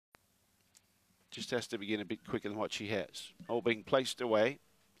Just has to begin a bit quicker than what she has. All being placed away.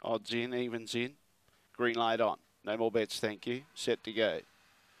 Odds in, evens in. Green light on. No more bets, thank you. Set to go.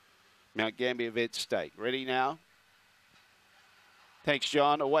 Mt-Gambier Vet Stake. Ready now? Thanks,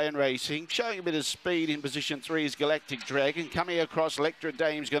 John. Away and racing. Showing a bit of speed in position 3 is Galactic Dragon. Coming across, Electra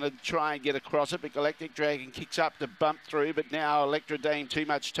Dame's going to try and get across it, but Galactic Dragon kicks up to bump through. But now Electra Dame, Too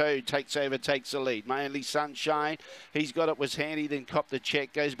Much Toad, takes over, takes the lead. My Only Sunshine, he's got it, was handy, then copped the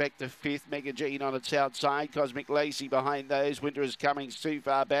check. Goes back to 5th. Mega Gene on its outside. Cosmic Lacey behind those. Winter is coming too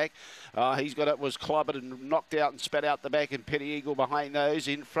far back. He's got it, was clobbered and knocked out and spat out the back. And Petty Eagle behind those.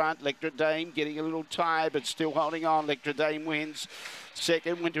 In front, Electra Dame getting a little tired, but still holding on. Electra Dame wins.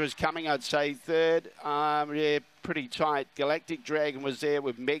 Second, Winter is coming, I'd say. Third, yeah, pretty tight. Galactic Dragon was there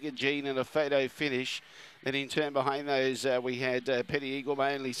with Mega Gene and a photo finish. Then in turn behind those, we had Petty Eagle,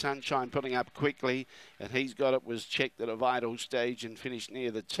 My Only Sunshine, putting up quickly. And he's got it, was checked at a vital stage and finished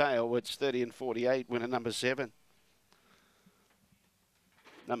near the tail. It's 30 and 48, winner number 7.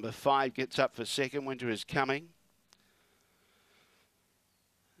 Number 5 gets up for second. Winter is coming.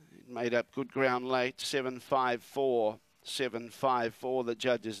 Made up good ground late, 7-5-4. 7-5-4, the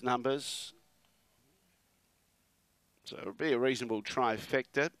judges' numbers. So it'll be a reasonable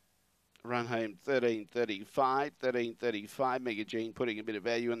trifecta. Run home 13.35, 13.35. Mega Gene putting a bit of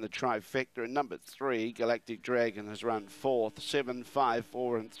value in the trifecta. And number 3, Galactic Dragon, has run 4th.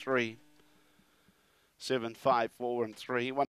 7-5-4 and 3. 7-5-4 and 3.